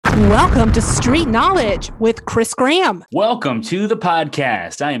Welcome to Street Knowledge with Chris Graham. Welcome to the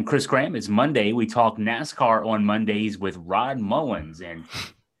podcast. I am Chris Graham. It's Monday. We talk NASCAR on Mondays with Rod Mullins and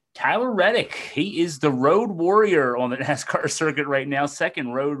Tyler Reddick. He is the road warrior on the NASCAR circuit right now.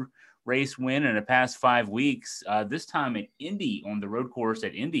 Second road race win in the past 5 weeks. This time at Indy, on the road course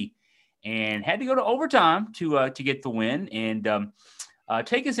at Indy, and had to go to overtime to get the win. And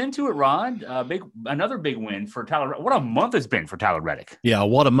take us into it, Rod. Another big win for Tyler. What a month it's been for Tyler Reddick. Yeah,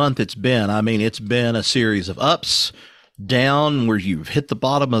 what a month it's been. I mean, it's been a series of ups, down, where you've hit the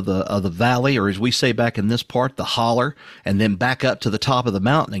bottom of the valley, or as we say back in this part, the holler, and then back up to the top of the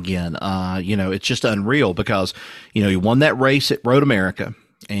mountain again. It's just unreal because, he won that race at Road America,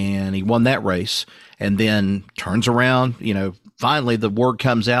 and he won that race, and then turns around, finally the word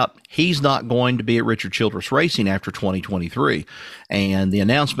comes out, he's not going to be at Richard Childress Racing after 2023. And the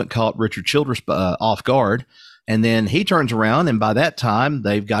announcement caught Richard Childress off guard. And then he turns around, and by that time,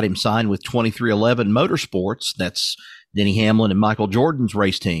 they've got him signed with 2311 Motorsports. That's Denny Hamlin and Michael Jordan's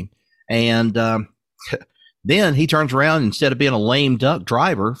race team. And then he turns around, instead of being a lame duck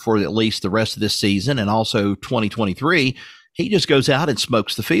driver for at least the rest of this season and also 2023, he just goes out and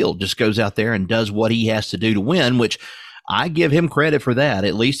smokes the field, just goes out there and does what he has to do to win, which I give him credit for that.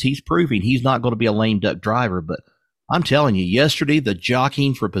 At least he's proving he's not going to be a lame duck driver. But I'm telling you, yesterday, the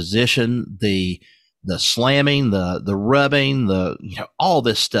jockeying for position, the slamming, the rubbing, all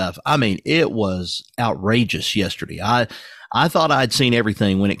this stuff. I mean, it was outrageous yesterday. I thought I'd seen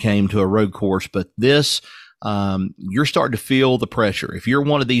everything when it came to a road course, but this, you're starting to feel the pressure. If you're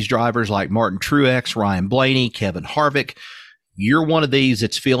one of these drivers like Martin Truex, Ryan Blaney, Kevin Harvick, you're one of these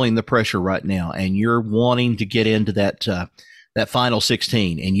that's feeling the pressure right now, and you're wanting to get into that final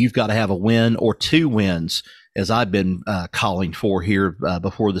 16, and you've got to have a win or two wins, as I've been calling for here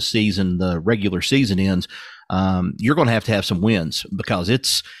before the regular season ends. You're going to have some wins because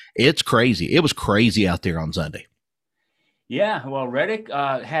it's crazy. It was crazy out there on Sunday. Yeah, well, Reddick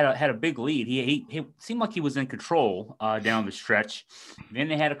had a big lead. He seemed like he was in control down the stretch. Then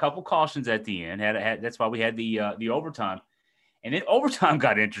they had a couple cautions at the end. That's why we had the overtime. And then overtime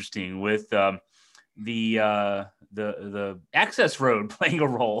got interesting with the access road playing a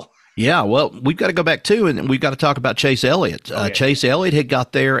role. Yeah, well, we've got to go back too, and we've got to talk about Chase Elliott. Okay. Chase Elliott had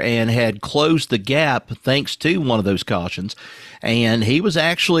got there and had closed the gap thanks to one of those cautions, and he was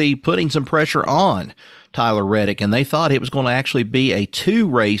actually putting some pressure on Tyler Reddick, and they thought it was going to actually be a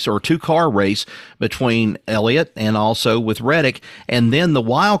two-car race between Elliott and also with Reddick. And then the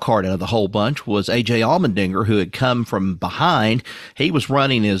wild card out of the whole bunch was A.J. Allmendinger, who had come from behind. He was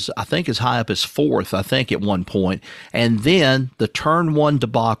running as high up as fourth, at one point. And then the turn one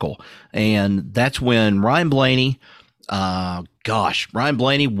debacle. And that's when Ryan Blaney,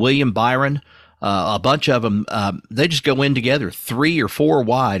 William Byron, a bunch of them, they just go in together 3 or 4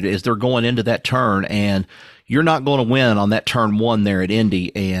 wide as they're going into that turn, and you're not going to win on that turn one there at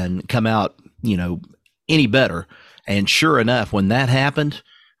Indy and come out, any better. And sure enough, when that happened,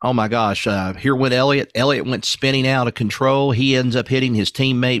 oh my gosh, here went Elliott. Elliott went spinning out of control. He ends up hitting his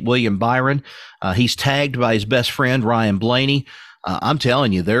teammate, William Byron. He's tagged by his best friend, Ryan Blaney. I'm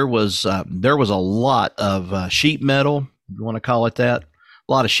telling you, there was a lot of sheet metal, if you want to call it that.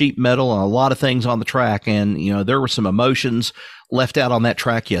 A lot of sheet metal and a lot of things on the track, and there were some emotions left out on that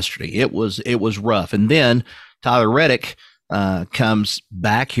track yesterday. It was rough. And then Tyler Reddick comes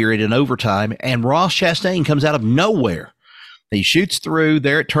back here in overtime, and Ross Chastain comes out of nowhere. He shoots through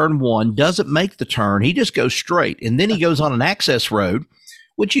there at turn one, doesn't make the turn. He just goes straight, and then he goes on an access road,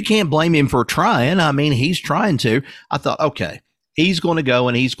 which you can't blame him for trying. I mean, he's trying to. I thought, okay, he's going to go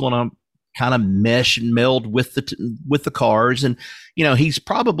and he's going to kind of mesh and meld with the cars, and he's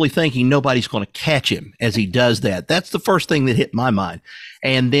probably thinking nobody's going to catch him as he does that. That's the first thing that hit my mind.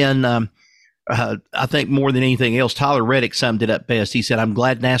 And then I think more than anything else, Tyler Reddick summed it up best. He said, "I'm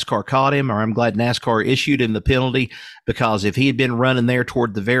glad NASCAR caught him, or I'm glad NASCAR issued him the penalty, because if he had been running there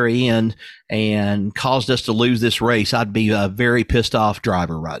toward the very end and caused us to lose this race, I'd be a very pissed off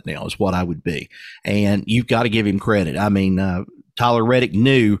driver right now," is what I would be. And you've got to give him credit. I mean, Tyler Reddick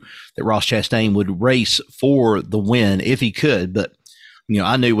knew that Ross Chastain would race for the win if he could, but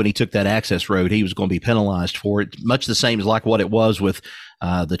I knew when he took that access road, he was going to be penalized for it. Much the same as like what it was with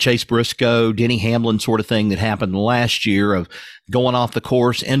the Chase Briscoe, Denny Hamlin sort of thing that happened last year, of going off the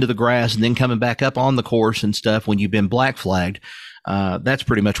course into the grass and then coming back up on the course and stuff when you've been black flagged. That's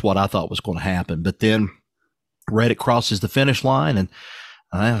pretty much what I thought was going to happen. But then Reddick crosses the finish line, and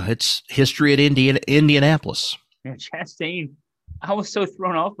it's history at Indianapolis. Yeah, Chastain, I was so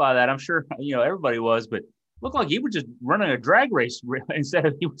thrown off by that. I'm sure everybody was, but looked like he was just running a drag race instead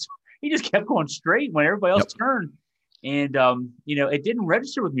of he just kept going straight when everybody else turned. And, it didn't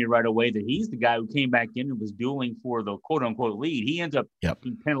register with me right away that he's the guy who came back in and was dueling for the quote unquote lead. He ends up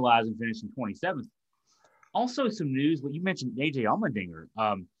being penalized and finishing 27th. Also, some news, what you mentioned, AJ Allmendinger.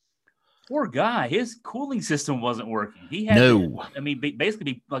 Poor guy, his cooling system wasn't working. He had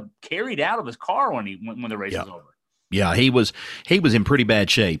basically be carried out of his car when the race was over. Yeah, he was in pretty bad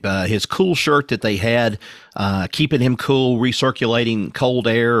shape. His cool shirt that they had, keeping him cool, recirculating cold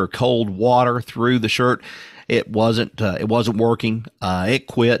air or cold water through the shirt, it wasn't working. It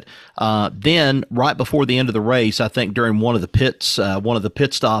quit. Then right before the end of the race, I think during one of the pit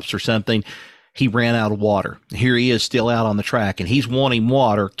stops or something, he ran out of water. Here he is still out on the track, and he's wanting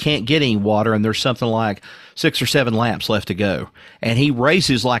water, can't get any water, and there's something like 6 or 7 laps left to go. And he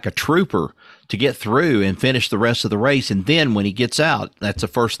races like a trooper to get through and finish the rest of the race. And then when he gets out, that's the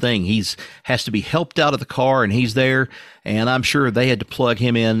first thing. Has to be helped out of the car, and he's there. And I'm sure they had to plug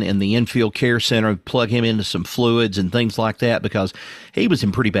him in the infield care center, plug him into some fluids and things like that, because he was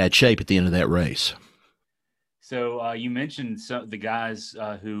in pretty bad shape at the end of that race. So you mentioned the guys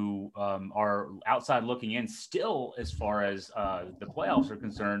who are outside looking in still as far as the playoffs are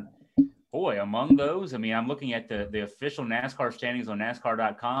concerned. Boy, among those, I mean, I'm looking at the official NASCAR standings on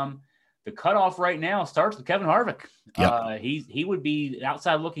NASCAR.com. The cutoff right now starts with Kevin Harvick. Yep. He would be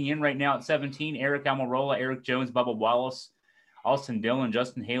outside looking in right now at 17. Eric Almirola, Eric Jones, Bubba Wallace, Austin Dillon,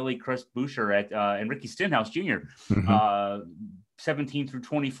 Justin Haley, Chris Buescher and Ricky Stenhouse Jr. 17 through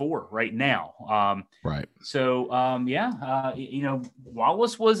 24 right now. Right. So,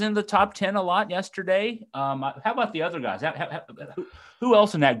 Wallace was in the top 10 a lot yesterday. How about the other guys? Who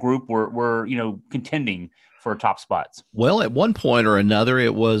else in that group were contending for top spots? Well, at one point or another,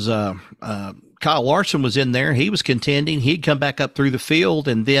 it was Kyle Larson was in there. He was contending. He'd come back up through the field,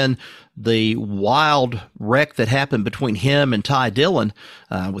 and then the wild wreck that happened between him and Ty Dillon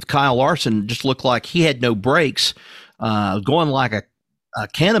with Kyle Larson just looked like he had no brakes. Going like a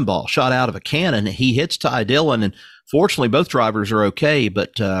cannonball shot out of a cannon. He hits Ty Dillon, and fortunately both drivers are okay,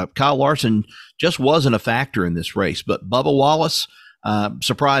 but Kyle Larson just wasn't a factor in this race. But Bubba Wallace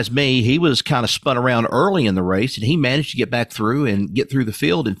surprised me. He was kind of spun around early in the race, and he managed to get back through and get through the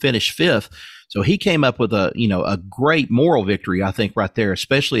field and finish 5th. So he came up with a great moral victory, I think, right there,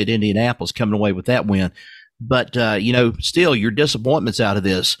 especially at Indianapolis, coming away with that win. But, still your disappointments out of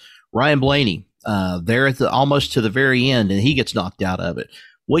this. Ryan Blaney, there at almost to the very end, and he gets knocked out of it.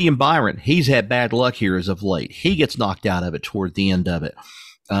 William Byron, he's had bad luck here as of late. He gets knocked out of it toward the end of it.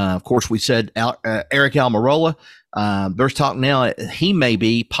 Of course, we said Eric Almirola. There's talk now he may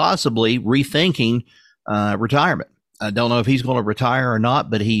be possibly rethinking retirement. I don't know if he's going to retire or not,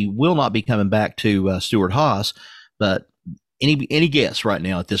 but he will not be coming back to Stewart-Haas. But any guess right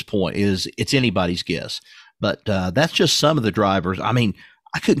now at this point it's anybody's guess. But that's just some of the drivers. I mean,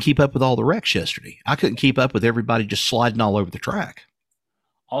 I couldn't keep up with all the wrecks yesterday. I couldn't keep up with everybody just sliding all over the track.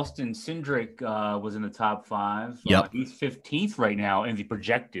 Austin Cindric was in the top 5. Yep. He's 15th right now in the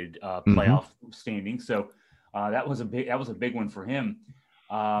projected playoff standing. So that was a big one for him.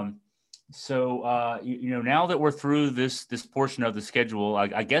 Now that we're through this portion of the schedule,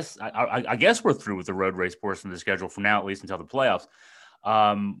 I guess we're through with the road race portion of the schedule for now, at least until the playoffs.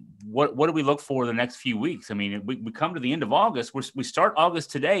 What do we look for the next few weeks? I mean, we come to the end of August. We start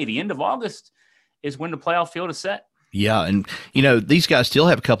August today. The end of August is when the playoff field is set. Yeah, and these guys still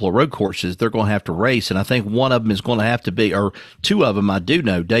have a couple of road courses they're going to have to race, and I think one of them is going to have to be, or two of them I do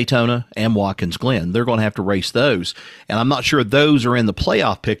know, Daytona and Watkins Glen. They're going to have to race those, and I'm not sure those are in the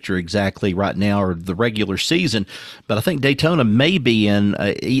playoff picture exactly right now or the regular season, but I think Daytona may be in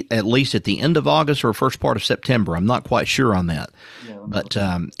at least at the end of August or first part of September. I'm not quite sure on that, but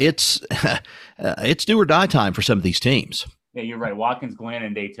it's do or die time for some of these teams. Yeah, you're right. Watkins Glen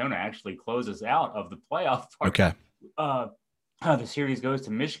and Daytona actually closes out of the playoff part. Okay. The series goes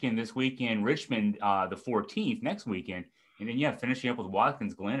to Michigan this weekend, Richmond the 14th next weekend, and then finishing up with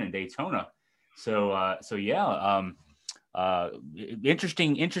Watkins Glen and Daytona. Interesting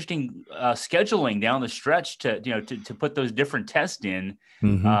scheduling down the stretch to put those different tests in.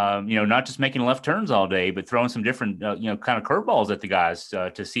 Mm-hmm. Not just making left turns all day, but throwing some different kind of curveballs at the guys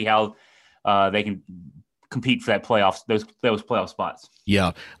to see how they can compete for that those playoff spots.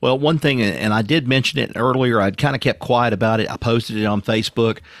 Yeah. Well, one thing, and I did mention it earlier, I'd kind of kept quiet about it. I posted it on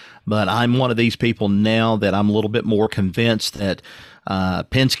Facebook, but I'm one of these people now that I'm a little bit more convinced that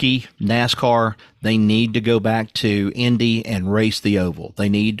Penske, NASCAR, they need to go back to Indy and race the oval. They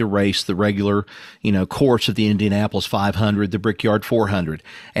need to race the regular, course of the Indianapolis 500, the Brickyard 400,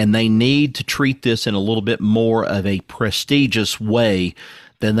 and they need to treat this in a little bit more of a prestigious way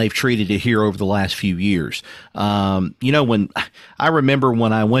than they've treated it here over the last few years. When I remember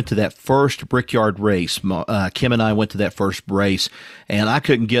when I went to that first Brickyard race, Kim and I went to that first race, and I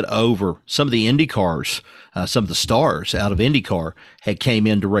couldn't get over some of the Indy cars. Some of the stars out of IndyCar had came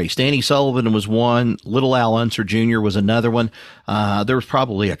in to race. Danny Sullivan was one. Little Al Unser Jr. was another one. There was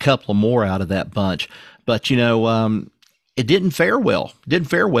probably a couple more out of that bunch. But, it didn't fare well. Didn't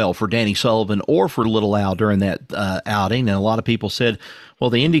fare well for Danny Sullivan or for Little Al during that outing. And a lot of people said, well,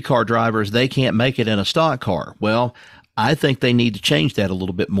 the IndyCar drivers, they can't make it in a stock car. Well, I think they need to change that a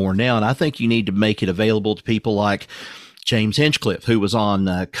little bit more now. And I think you need to make it available to people like James Hinchcliffe, who was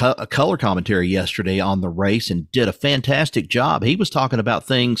on color commentary yesterday on the race and did a fantastic job. He was talking about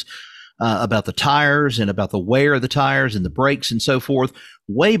things about the tires and about the wear of the tires and the brakes and so forth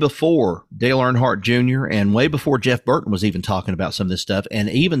way before Dale Earnhardt Jr. and way before Jeff Burton was even talking about some of this stuff, and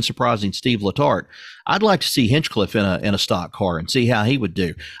even surprising Steve Letarte. I'd like to see Hinchcliffe in a stock car and see how he would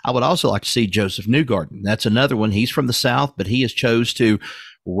do. I would also like to see Joseph Newgarden. That's another one. He's from the South, but he has chose to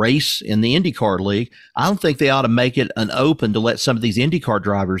race in the IndyCar League. I don't think they ought to make it an open to let some of these IndyCar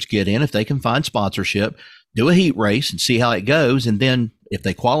drivers get in if they can find sponsorship, do a heat race and see how it goes. And then if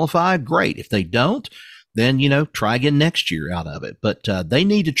they qualify, great. If they don't, then, try again next year out of it. But they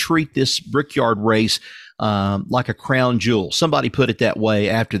need to treat this Brickyard race like a crown jewel. Somebody put it that way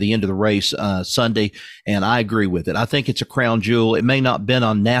after the end of the race Sunday, and I agree with it. I think it's a crown jewel. It may not have been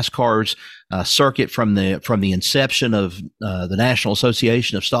on NASCAR's circuit from the inception of the National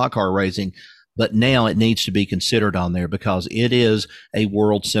Association of Stock Car Racing, but now it needs to be considered on there because it is a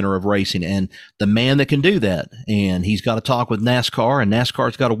world center of racing. And the man that can do that, and he's got to talk with NASCAR, and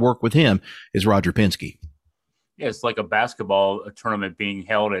NASCAR's got to work with him, is Roger Penske. Yeah, it's like a basketball tournament being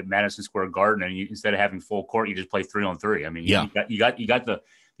held at Madison Square Garden, and instead of having full court, you just play 3-on-3. I mean, yeah. you got the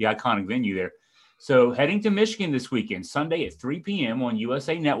iconic venue there. So heading to Michigan this weekend, Sunday at 3 p.m. on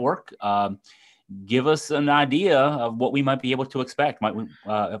USA Network. Give us an idea of what we might be able to expect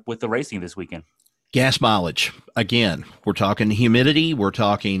with the racing this weekend. Gas mileage. Again, we're talking humidity. We're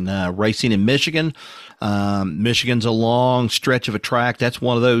talking racing in Michigan. Michigan's a long stretch of a track. That's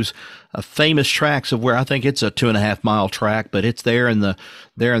one of those famous tracks of where I think it's a 2.5 mile track, but it's there in the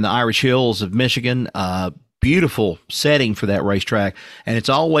Irish Hills of Michigan. Beautiful setting for that racetrack. And it's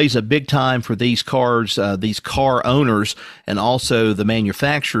always a big time for these cars, these car owners, and also the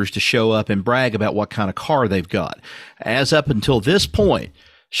manufacturers to show up and brag about what kind of car they've got. As up until this point,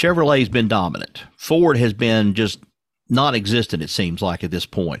 Chevrolet's been dominant. Ford has been just non-existent, it seems like, at this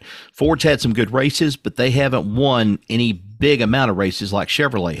point. Ford's had some good races, but they haven't won any big amount of races like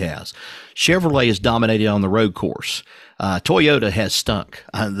Chevrolet has. Chevrolet is dominated on the road course. Toyota has stunk.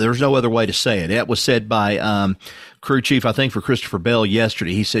 There's no other way to say it. That was said by crew chief, I think, for Christopher Bell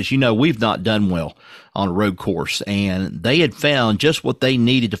yesterday. He says, we've not done well on a road course. And they had found just what they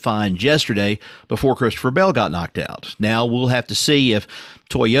needed to find yesterday before Christopher Bell got knocked out. Now we'll have to see if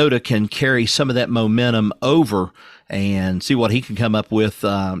Toyota can carry some of that momentum over and see what he can come up with,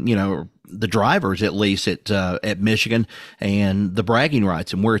 the drivers at least at Michigan and the bragging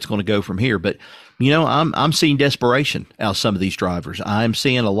rights and where it's going to go from here. But I'm seeing desperation out of some of these drivers. I'm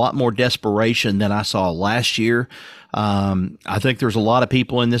seeing a lot more desperation than I saw last year. I think there's a lot of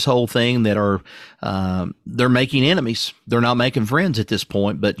people in this whole thing that are they're making enemies. They're not making friends at this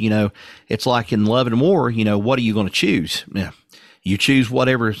point. But it's like in love and war. What are you going to choose? Yeah. You choose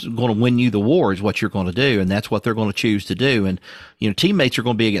whatever's going to win you the war is what you're going to do, and that's what they're going to choose to do. And teammates are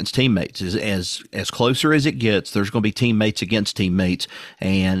going to be against teammates. As closer as it gets, there's going to be teammates against teammates,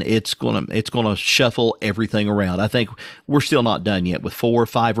 and it's going to shuffle everything around. I think we're still not done yet with 4 or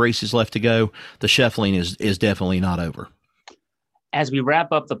 5 races left to go. The shuffling is definitely not over. As we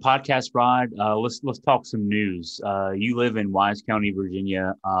wrap up the podcast, Rod, let's talk some news. You live in Wise County,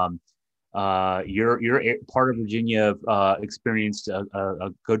 Virginia. Your part of Virginia experienced a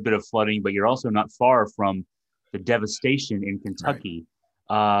good bit of flooding, but you're also not far from the devastation in Kentucky.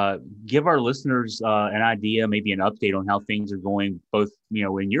 Right. Give our listeners an idea, maybe an update on how things are going, both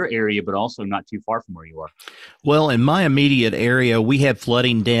in your area, but also not too far from where you are. Well, in my immediate area, we had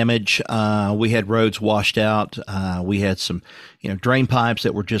flooding damage. We had roads washed out. We had some, drain pipes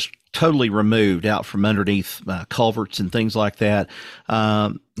that were just totally removed out from underneath culverts and things like that.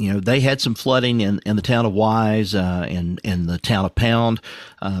 They had some flooding in the town of Wise, in the town of Pound.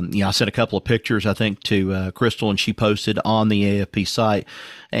 I sent a couple of pictures, I think, to Crystal, and she posted on the AFP site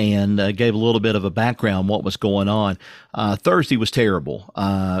and gave a little bit of a background what was going on. Thursday was terrible.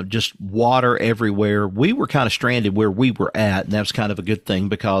 Just water everywhere. We were kind of stranded where we were at, and that was kind of a good thing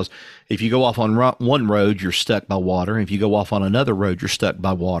because if you go off on one road, you're stuck by water. If you go off on another road, you're stuck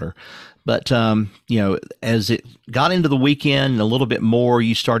by water. But, as it got into the weekend a little bit more,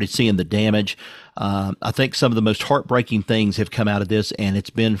 you started seeing the damage. I think some of the most heartbreaking things have come out of this, and it's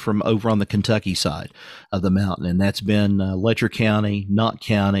been from over on the Kentucky side of the mountain. And that's been Letcher County, Knott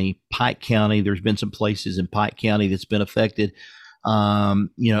County, Pike County. There's been some places in Pike County that's been affected.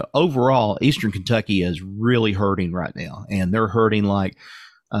 Overall, Eastern Kentucky is really hurting right now, and they're hurting like,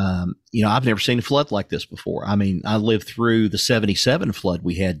 I've never seen a flood like this before. I mean, I lived through the 77 flood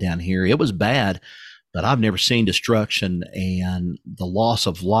we had down here. It was bad, but I've never seen destruction and the loss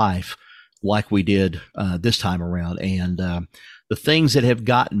of life like we did this time around. And the things that have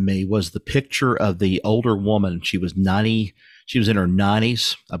gotten me was the picture of the older woman. She was 90. She was in her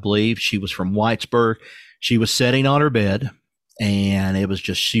 90s, I believe. She was from Whitesburg. She was sitting on her bed, and it was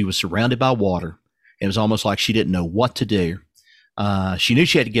just, she was surrounded by water. It was almost like she didn't know what to do. She knew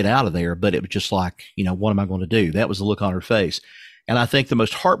she had to get out of there, but it was just like, what am I going to do? That was the look on her face. And I think the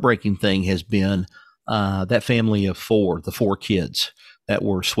most heartbreaking thing has been that family of the four kids that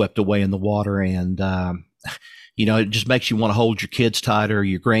were swept away in the water. And, it just makes you want to hold your kids tighter,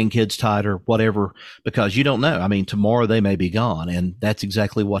 your grandkids tighter, whatever, because you don't know. I mean, tomorrow they may be gone. And that's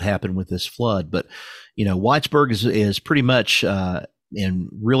exactly what happened with this flood. But, Whitesburg is pretty much in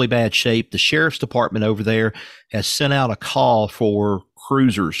really bad shape. The sheriff's department over there has sent out a call for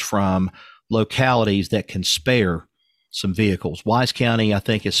cruisers from localities that can spare some vehicles. Wise County, I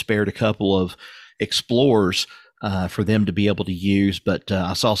think, has spared a couple of Explorers for them to be able to use. But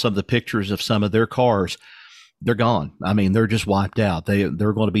I saw some of the pictures of some of their cars. They're gone. I mean, they're just wiped out. They're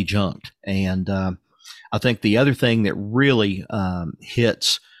going to be junked. And I think the other thing that really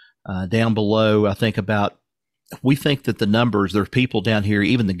hits down below, we think that the numbers, there are people down here,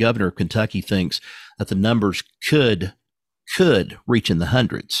 even the governor of Kentucky thinks that the numbers could reach in the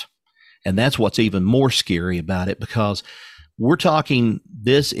hundreds. And that's what's even more scary about it, because we're talking,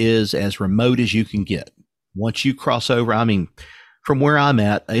 this is as remote as you can get. Once you cross over, I mean, from where I'm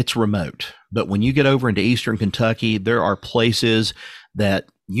at, it's remote. But when you get over into Eastern Kentucky, there are places that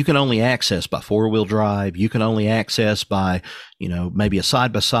you can only access by four-wheel drive. You can only access by, maybe a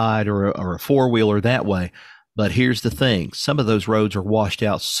side-by-side or a four-wheeler that way. But here's the thing. Some of those roads are washed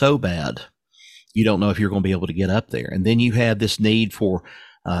out so bad, you don't know if you're going to be able to get up there. And then you have this need for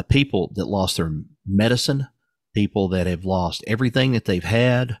people that lost their medicine, people that have lost everything that they've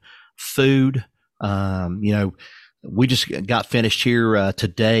had, food. We just got finished here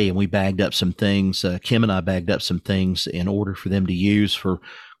today, and we bagged up some things. Kim and I bagged up some things in order for them to use for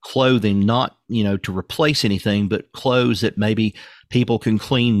clothing, not, to replace anything, but clothes that maybe people can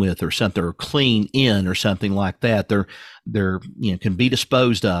clean with or something, or clean in or something like that. They're can be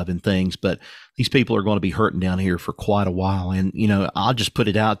disposed of and things, but these people are going to be hurting down here for quite a while. And, I'll just put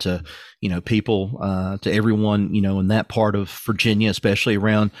it out to, people, to everyone, in that part of Virginia, especially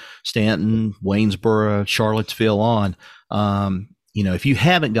around Stanton, Waynesboro, Charlottesville on, if you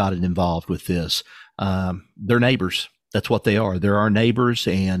haven't gotten involved with this, they're neighbors. That's what they are. They're our neighbors.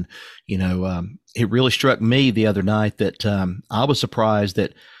 And, it really struck me the other night that I was surprised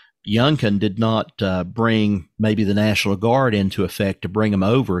that Youngkin did not bring maybe the National Guard into effect to bring them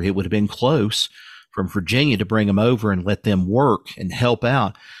over. It would have been close from Virginia to bring them over and let them work and help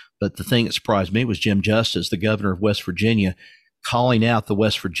out. But the thing that surprised me was Jim Justice, the governor of West Virginia, calling out the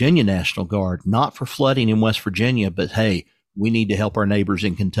West Virginia National Guard, not for flooding in West Virginia, but, hey, we need to help our neighbors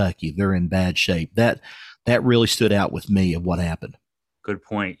in Kentucky. They're in bad shape. That really stood out with me of what happened. Good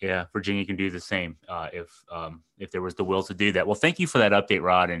point. Yeah, Virginia can do the same if there was the will to do that. Well, thank you for that update,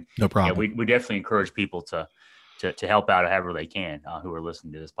 Rod. And no problem. Yeah, we definitely encourage people to help out however they can who are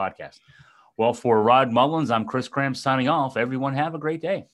listening to this podcast. Well, for Rod Mullins, I'm Chris Cram signing off. Everyone have a great day.